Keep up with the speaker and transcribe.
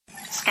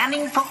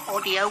Scanning for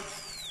audio.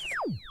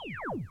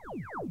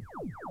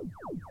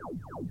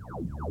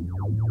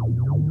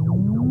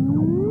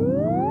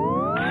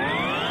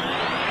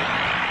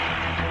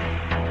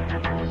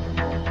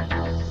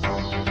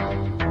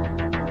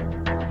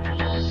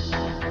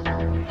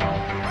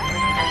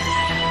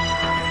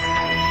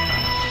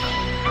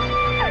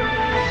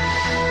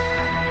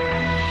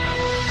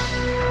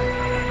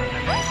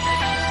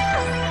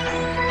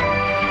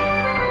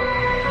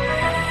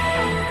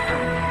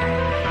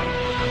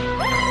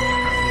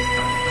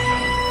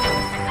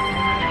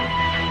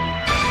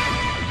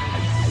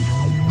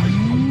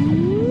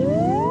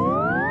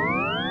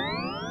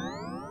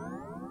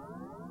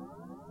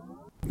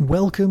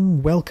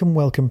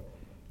 Welcome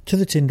to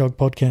the Tin Dog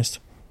Podcast.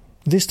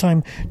 This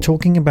time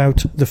talking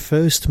about The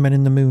First Men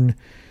in the Moon.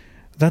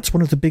 That's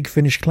one of the Big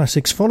Finish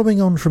classics,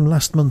 following on from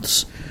last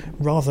month's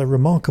rather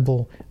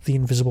remarkable The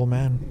Invisible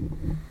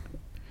Man.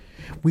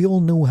 We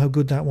all know how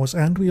good that was,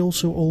 and we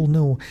also all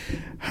know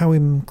how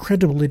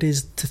incredible it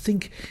is to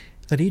think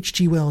that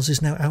H.G. Wells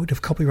is now out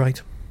of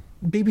copyright.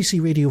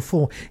 BBC Radio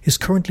 4 is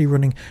currently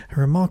running a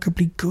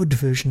remarkably good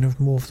version of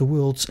More of the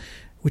Worlds,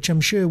 which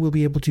I'm sure we'll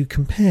be able to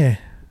compare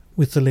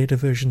with the later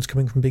versions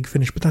coming from Big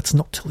Finish, but that's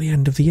not till the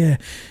end of the year,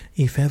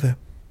 if ever.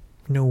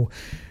 No,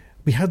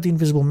 we had The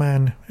Invisible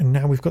Man, and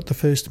now we've got The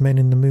First Men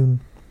in the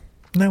Moon.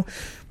 Now,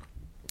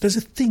 there's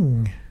a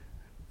thing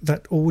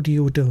that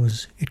audio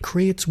does. It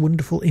creates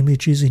wonderful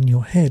images in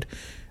your head,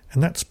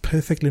 and that's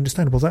perfectly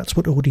understandable. That's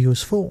what audio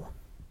is for.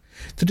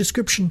 The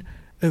description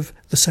of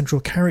the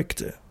central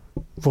character,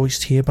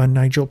 voiced here by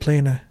Nigel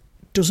Planer,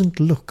 doesn't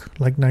look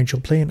like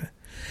Nigel Planer,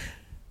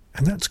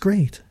 and that's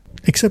great.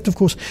 Except, of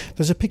course,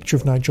 there's a picture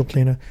of Nigel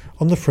Planer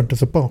on the front of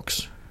the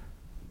box,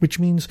 which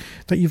means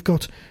that you've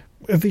got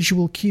a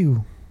visual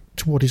cue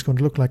to what he's going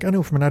to look like. I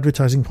know from an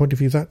advertising point of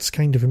view that's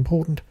kind of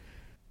important.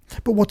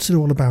 But what's it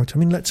all about? I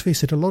mean, let's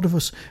face it, a lot of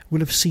us will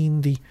have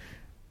seen the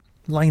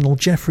Lionel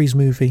Jeffries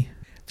movie,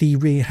 the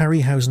Ray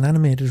Harryhausen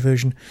animated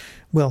version.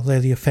 Well, they're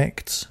the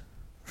effects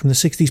from the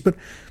 60s, but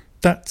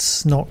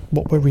that's not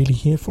what we're really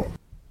here for.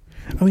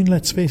 I mean,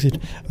 let's face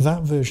it,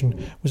 that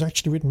version was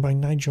actually written by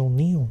Nigel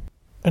Neal,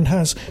 and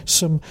has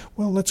some,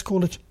 well, let's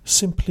call it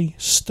simply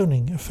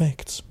stunning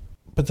effects.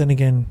 But then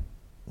again,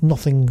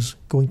 nothing's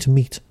going to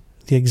meet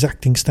the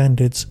exacting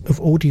standards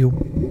of audio.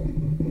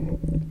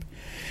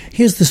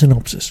 Here's the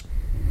synopsis.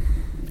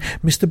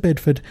 Mr.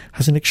 Bedford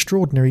has an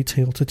extraordinary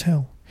tale to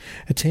tell.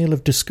 A tale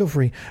of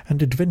discovery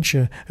and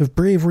adventure, of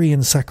bravery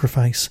and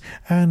sacrifice,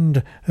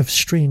 and of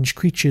strange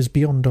creatures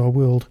beyond our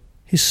world.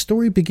 His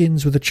story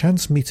begins with a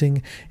chance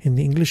meeting in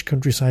the English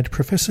countryside.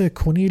 Professor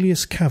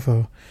Cornelius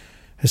Cavor,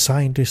 a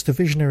scientist, a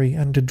visionary,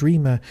 and a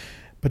dreamer,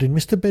 but in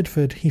Mr.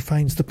 Bedford he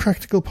finds the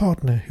practical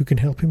partner who can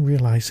help him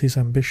realise his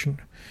ambition.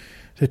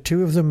 The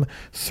two of them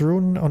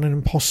thrown on an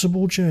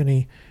impossible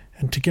journey,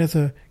 and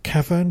together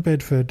Cavor and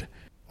Bedford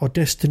are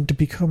destined to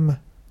become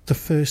the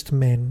first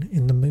men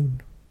in the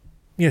moon.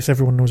 Yes,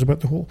 everyone knows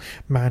about the whole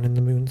man in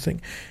the moon thing,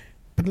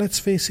 but let's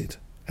face it,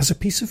 as a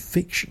piece of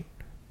fiction,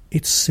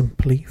 it's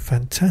simply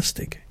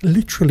fantastic,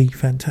 literally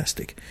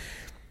fantastic.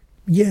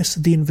 Yes,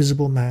 The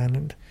Invisible Man,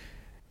 and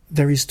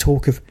there is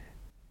talk of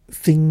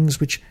things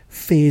which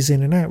phase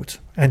in and out.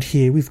 And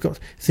here we've got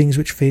things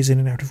which phase in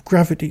and out of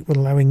gravity,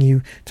 allowing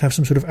you to have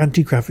some sort of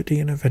anti-gravity,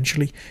 and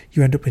eventually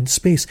you end up in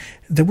space.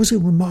 There was a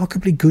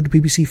remarkably good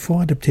BBC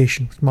 4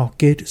 adaptation with Mark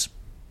Gatiss.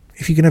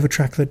 If you can ever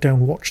track that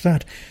down, watch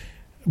that.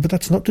 But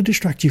that's not to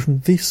distract you from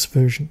this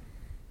version.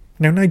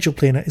 Now, Nigel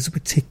Planer is a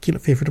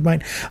particular favourite of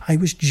mine. I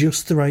was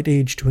just the right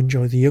age to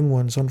enjoy The Young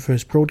Ones on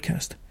first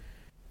broadcast.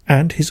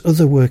 And his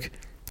other work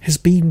has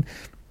been,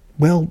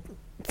 well,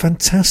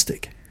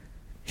 fantastic.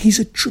 He's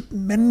a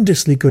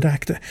tremendously good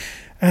actor,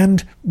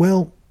 and,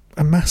 well,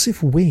 a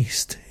massive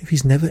waste if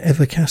he's never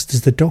ever cast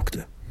as the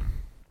Doctor.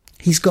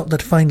 He's got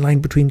that fine line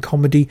between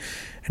comedy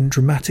and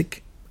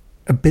dramatic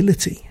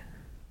ability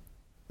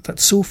that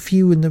so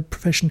few in the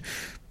profession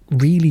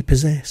really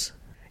possess.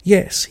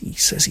 Yes, he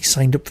says he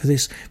signed up for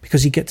this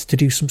because he gets to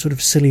do some sort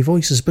of silly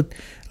voices, but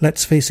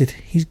let's face it,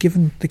 he's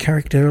given the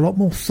character a lot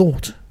more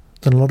thought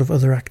than a lot of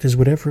other actors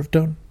would ever have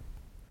done.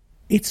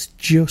 It's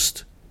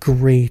just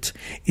great.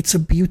 It's a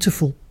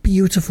beautiful,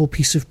 beautiful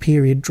piece of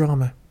period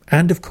drama.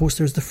 And of course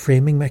there's the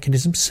framing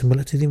mechanism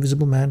similar to The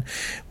Invisible Man,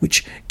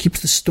 which keeps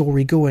the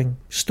story going,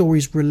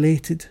 stories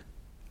related,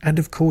 and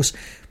of course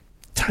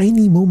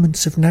tiny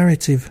moments of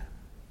narrative,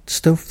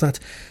 stuff that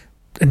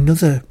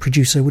another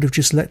producer would have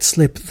just let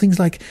slip. Things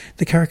like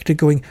the character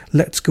going,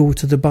 let's go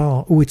to the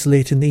bar, oh, it's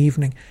late in the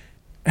evening,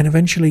 and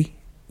eventually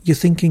you're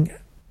thinking,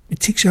 it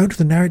takes you out of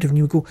the narrative and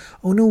you go,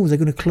 oh no, they're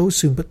going to close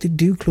soon, but they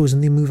do close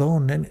and they move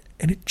on, and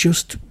it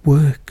just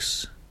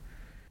works.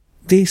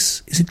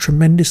 This is a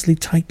tremendously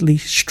tightly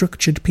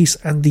structured piece,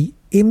 and the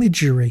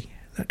imagery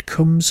that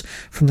comes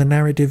from the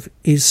narrative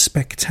is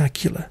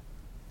spectacular.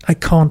 I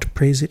can't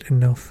praise it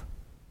enough.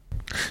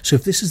 So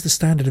if this is the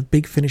standard of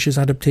Big Finish's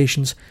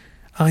adaptations,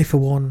 I for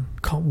one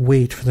can't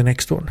wait for the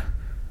next one.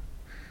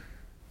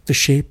 The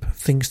Shape of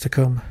Things to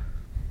Come,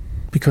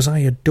 because I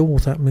adore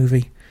that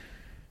movie.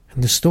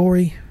 And the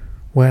story,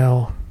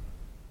 well,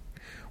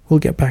 we'll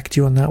get back to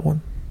you on that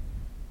one.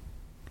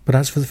 But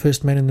as for the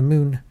first Men in the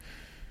Moon,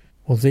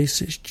 well,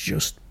 this is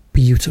just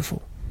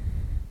beautiful.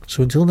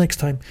 So until next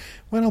time,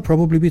 when I'll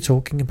probably be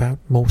talking about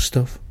more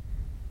stuff,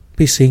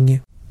 be seeing you.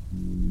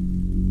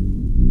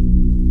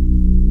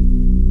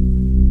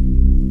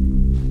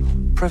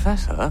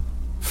 Professor?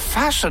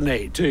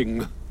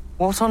 Fascinating.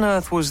 What on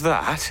earth was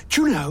that?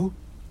 Do you know,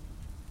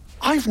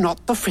 I've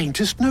not the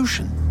faintest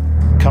notion.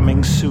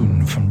 Coming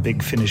soon from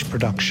Big Finish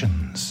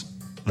Productions,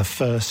 The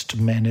First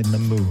Men in the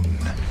Moon.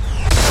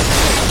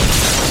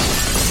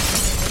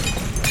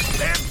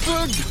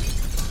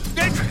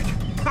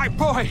 Edward, my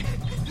boy,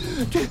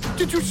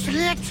 did you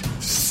see it?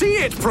 See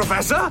it,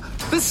 Professor?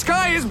 The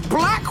sky is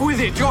black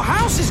with it. Your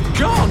house is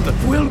gone.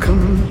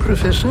 Welcome,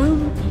 Professor.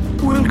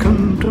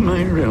 Welcome to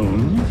my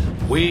realm.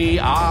 We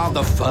are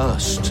the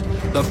first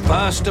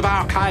of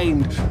our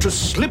kind to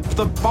slip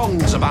the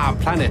bonds of our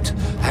planet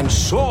and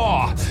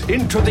soar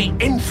into the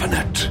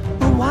infinite.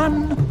 The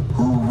one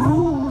who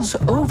rules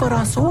over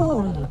us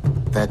all,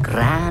 the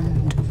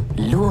Grand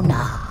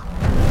Luna.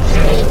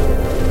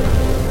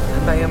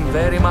 And I am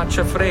very much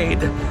afraid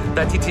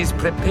that it is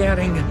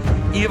preparing,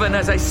 even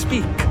as I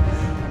speak,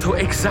 to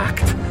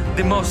exact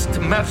the most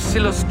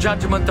merciless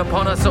judgment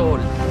upon us all.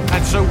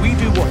 And so we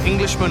do what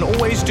Englishmen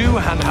always do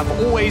and have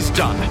always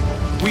done.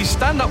 We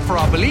stand up for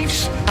our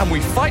beliefs and we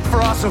fight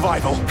for our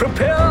survival.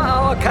 Prepare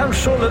our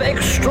Council of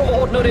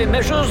Extraordinary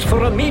Measures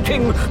for a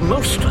meeting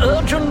most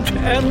urgent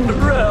and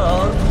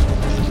rare.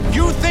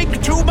 You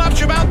think too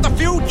much about the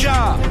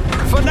future.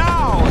 For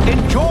now,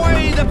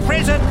 enjoy the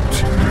present.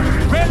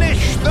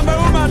 Relish the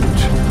moment.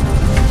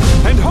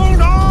 And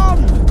hold on!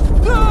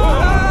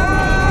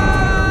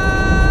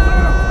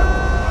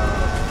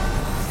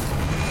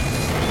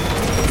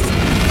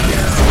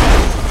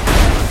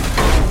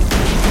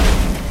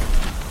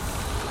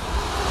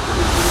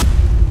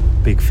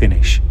 Big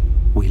Finish.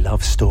 We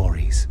love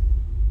stories.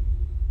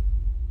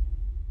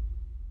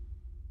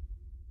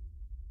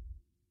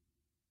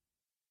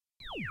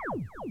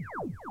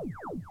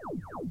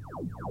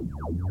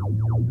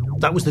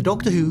 That was the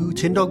Doctor Who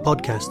Tin Dog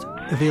Podcast,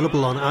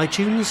 available on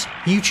iTunes,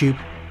 YouTube,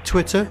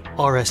 Twitter,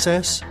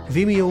 RSS,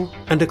 Vimeo,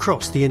 and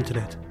across the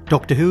internet.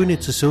 Doctor Who and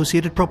its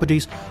associated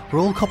properties are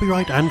all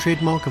copyright and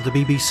trademark of the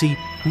BBC.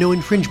 No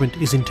infringement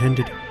is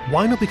intended.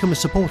 Why not become a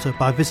supporter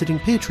by visiting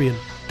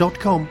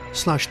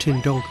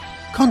patreon.com/tindog.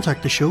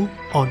 Contact the show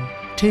on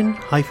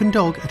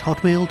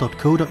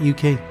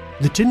tin-dog@hotmail.co.uk.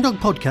 The Tin Dog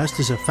Podcast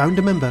is a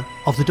founder member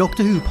of the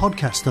Doctor Who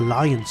Podcast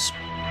Alliance.